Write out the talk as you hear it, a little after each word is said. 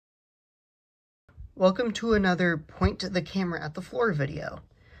Welcome to another point the camera at the floor video.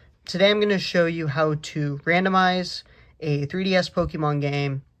 Today I'm going to show you how to randomize a 3DS Pokemon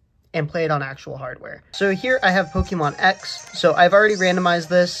game and play it on actual hardware. So here I have Pokemon X. So I've already randomized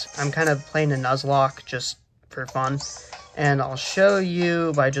this. I'm kind of playing a Nuzlocke just for fun. And I'll show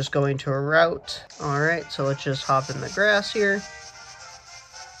you by just going to a route. Alright, so let's just hop in the grass here.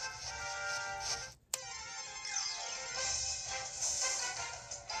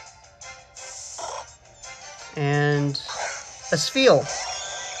 And a Spheal,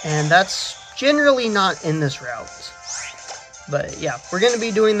 and that's generally not in this route, but yeah, we're going to be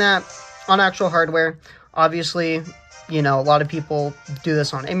doing that on actual hardware. Obviously, you know, a lot of people do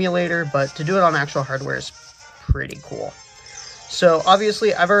this on emulator, but to do it on actual hardware is pretty cool. So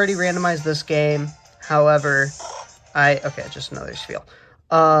obviously I've already randomized this game. However, just another Spheal.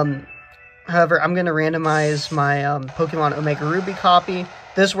 However, I'm going to randomize my Pokemon Omega Ruby copy.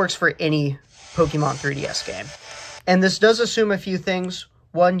 This works for any Pokemon 3DS game. And this does assume a few things.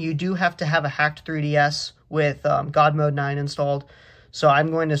 One, you do have to have a hacked 3DS with God Mode 9 installed. So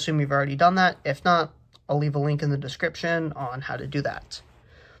I'm going to assume you've already done that. If not, I'll leave a link in the description on how to do that.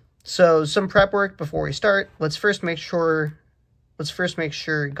 So some prep work before we start. Let's first make sure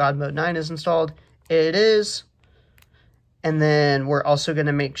God Mode 9 is installed. It is. And then we're also going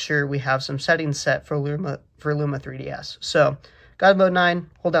to make sure we have some settings set for Luma 3DS. So God Mode 9,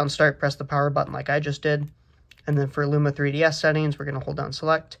 hold down Start, press the power button like I just did. And then for Luma 3DS settings, we're going to hold down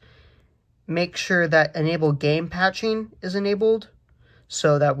Select. Make sure that Enable Game Patching is enabled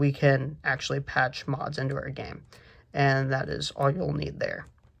so that we can actually patch mods into our game. And that is all you'll need there.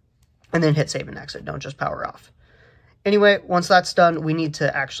 And then hit Save and Exit, don't just power off. Anyway, once that's done, we need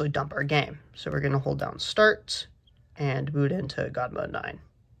to actually dump our game. So we're going to hold down Start and boot into God Mode 9.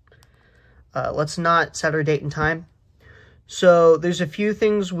 Let's not set our date and time. So there's a few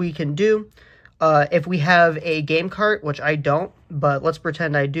things we can do. If we have a game cart, which I don't, but let's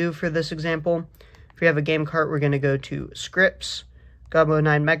pretend I do for this example. If we have a game cart, we're going to go to Scripts, God Mode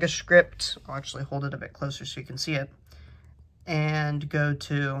 9 Mega Script. I'll actually hold it a bit closer so you can see it. And go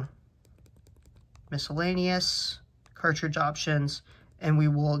to Miscellaneous, Cartridge Options, and we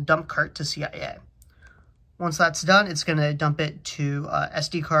will dump cart to CIA. Once that's done, it's going to dump it to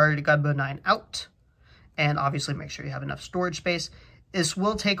SD card God Mode 9 out. And obviously make sure you have enough storage space. This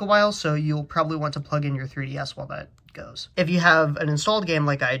will take a while, so you'll probably want to plug in your 3DS while that goes. If you have an installed game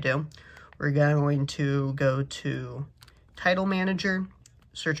like I do, we're going to go to Title Manager,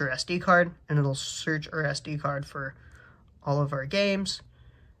 search our SD card, and it'll search our SD card for all of our games.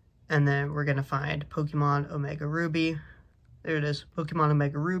 And then we're going to find Pokemon Omega Ruby. There it is, Pokemon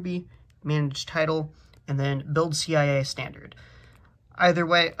Omega Ruby, Manage Title, and then Build CIA Standard. Either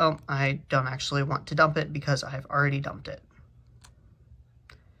way, I don't actually want to dump it because I've already dumped it.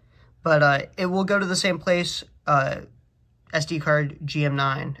 But it will go to the same place, SD card,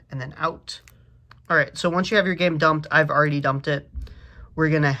 GM9, and then out. Alright, so once you have your game dumped, I've already dumped it. We're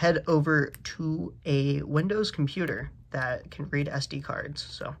going to head over to a Windows computer that can read SD cards.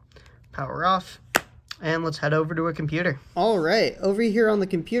 So power off, and let's head over to a computer. Alright, over here on the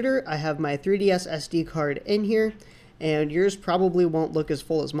computer, I have my 3DS SD card in here. And yours probably won't look as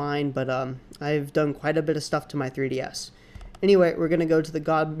full as mine, but I've done quite a bit of stuff to my 3DS. Anyway, we're going to go to the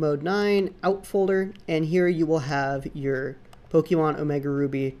God Mode 9 out folder, and here you will have your Pokemon Omega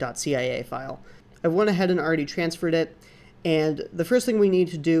Ruby.cia file. I've went ahead and already transferred it, and the first thing we need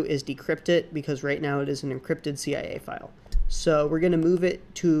to do is decrypt it, because right now it is an encrypted CIA file. So we're going to move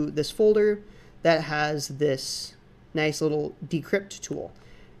it to this folder that has this nice little decrypt tool.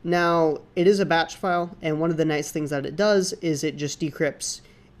 Now, it is a batch file, and one of the nice things that it does is it just decrypts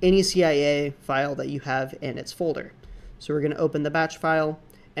any CIA file that you have in its folder. So we're going to open the batch file,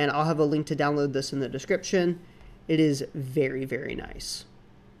 and I'll have a link to download this in the description. It is very, very nice.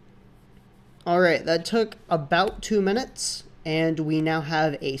 Alright, that took about 2 minutes, and we now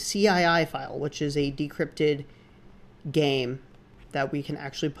have a CII file, which is a decrypted game that we can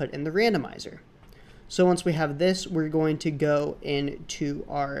actually put in the randomizer. So once we have this, we're going to go into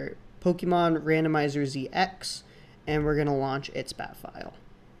our Pokemon Randomizer ZX, and we're going to launch its BAT file.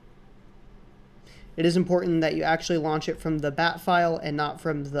 It is important that you actually launch it from the BAT file and not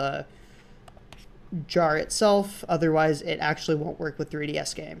from the jar itself, otherwise it actually won't work with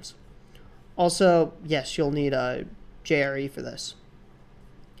 3DS games. Also, yes, you'll need a JRE for this.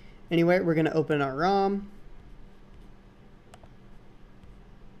 Anyway, we're going to open our ROM.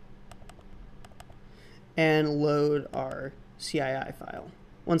 And load our CII file.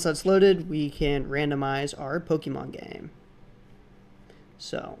 Once that's loaded, we can randomize our Pokemon game.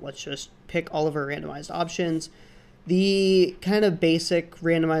 So let's just pick all of our randomized options. The kind of basic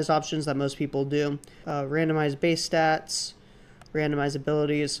randomized options that most people do. Randomize base stats, randomize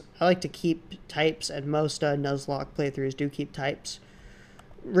abilities. I like to keep types, and most Nuzlocke playthroughs do keep types.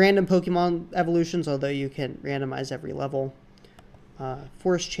 Random Pokemon evolutions, although you can randomize every level.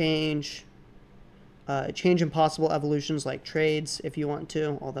 Force change. Change impossible evolutions like trades if you want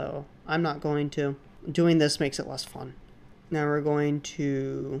to, although I'm not going to. Doing this makes it less fun. Now we're going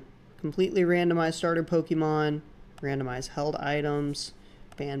to completely randomize starter Pokemon, randomize held items,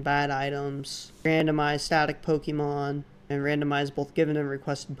 ban bad items, randomize static Pokemon, and randomize both given and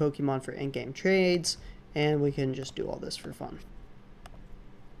requested Pokemon for in-game trades, and we can just do all this for fun.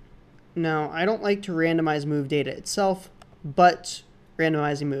 Now, I don't like to randomize move data itself, but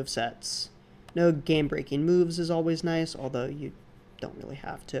randomizing move sets. No game-breaking moves is always nice, although you don't really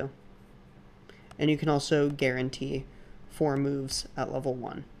have to. And you can also guarantee 4 moves at level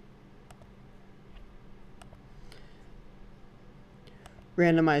 1.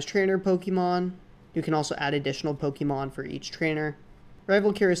 Randomize trainer Pokemon. You can also add additional Pokemon for each trainer.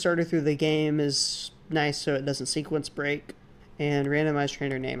 Rival carry starter through the game is nice so it doesn't sequence break. And randomize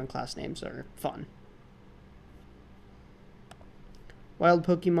trainer name and class names are fun. Wild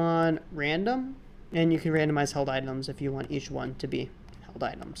Pokemon random. And you can randomize held items if you want each one to be held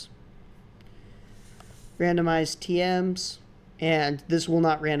items. Randomize TMs. And this will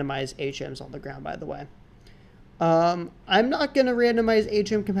not randomize HMs on the ground, by the way. I'm not going to randomize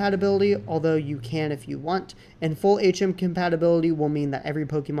HM compatibility, although you can if you want. And full HM compatibility will mean that every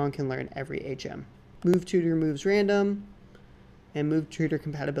Pokemon can learn every HM. Move tutor moves random. And move tutor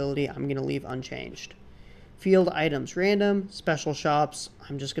compatibility I'm going to leave unchanged. Field items random. Special shops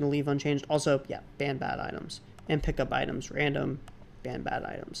I'm just going to leave unchanged. Also, yeah, ban bad items. And pickup items random. Ban bad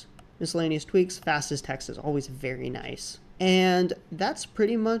items. Miscellaneous tweaks. Fastest text is always very nice. And that's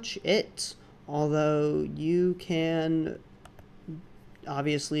pretty much it. Although you can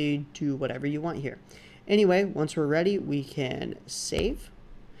obviously do whatever you want here. Anyway, once we're ready, we can save.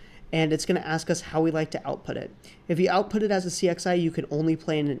 And it's going to ask us how we like to output it. If you output it as a CXI, you can only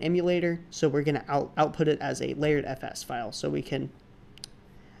play in an emulator. So we're going to output it as a layered FS file so we can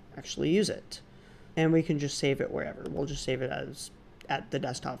actually use it. And we can just save it wherever. We'll just save it as at the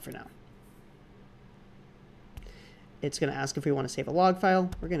desktop for now. It's going to ask if we want to save a log file.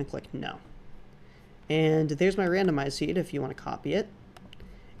 We're going to click no. And there's my randomized seed if you want to copy it.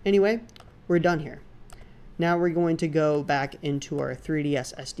 Anyway, we're done here. Now we're going to go back into our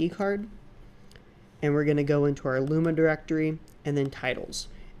 3DS SD card. And we're going to go into our Luma directory and then titles.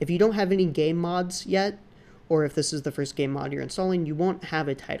 If you don't have any game mods yet, or if this is the first game mod you're installing, you won't have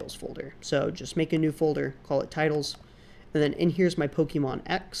a titles folder. So just make a new folder, call it titles. And then in here's my Pokemon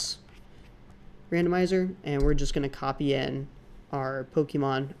X randomizer. And we're just going to copy in our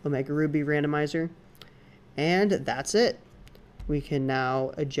Pokemon Omega Ruby randomizer. And that's it. We can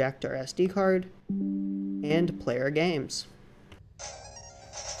now eject our SD card and play our games.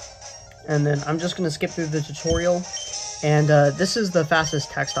 And then I'm just going to skip through the tutorial. And this is the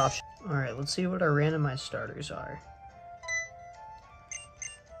fastest text option. Alright, let's see what our randomized starters are.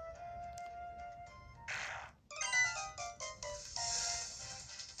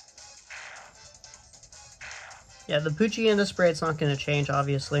 Yeah, the Poochyena sprite's not going to change,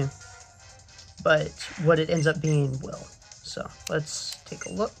 obviously. But what it ends up being will. So let's take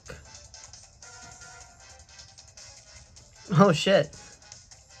a look. Oh shit.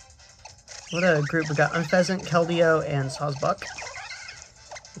 What a group we got. Unpheasant, Keldeo, and Sawsbuck.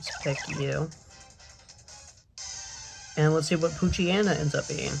 Let's pick you. And let's see what Poochyena ends up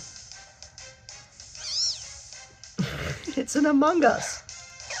being. It's an Among Us.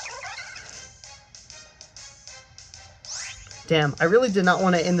 Damn, I really did not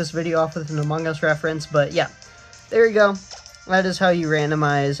want to end this video off with an Among Us reference, but yeah, there you go. That is how you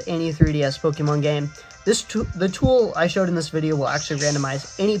randomize any 3DS Pokemon game. The tool I showed in this video will actually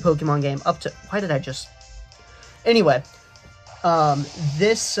randomize any Pokemon game up to... Why did I just... Anyway,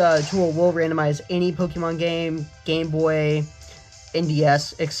 this tool will randomize any Pokemon game, Game Boy,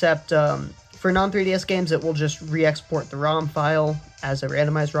 NDS, except for non-3DS games, it will just re-export the ROM file as a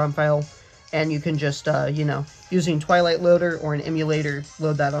randomized ROM file. And you can just, you know, using Twilight Loader or an emulator,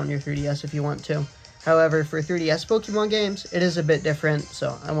 load that on your 3DS if you want to. However, for 3DS Pokemon games, it is a bit different,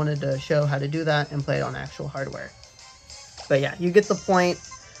 so I wanted to show how to do that and play it on actual hardware. But yeah, you get the point.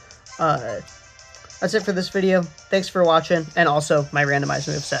 That's it for this video. Thanks for watching, and also my randomized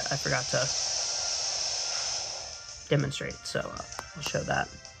moveset I forgot to demonstrate, so I'll show that.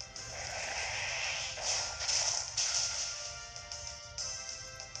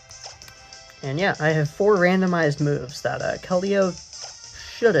 And yeah, I have 4 randomized moves that Keldeo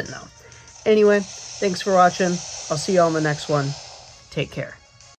shouldn't know. Anyway, thanks for watching. I'll see you all in the next one. Take care.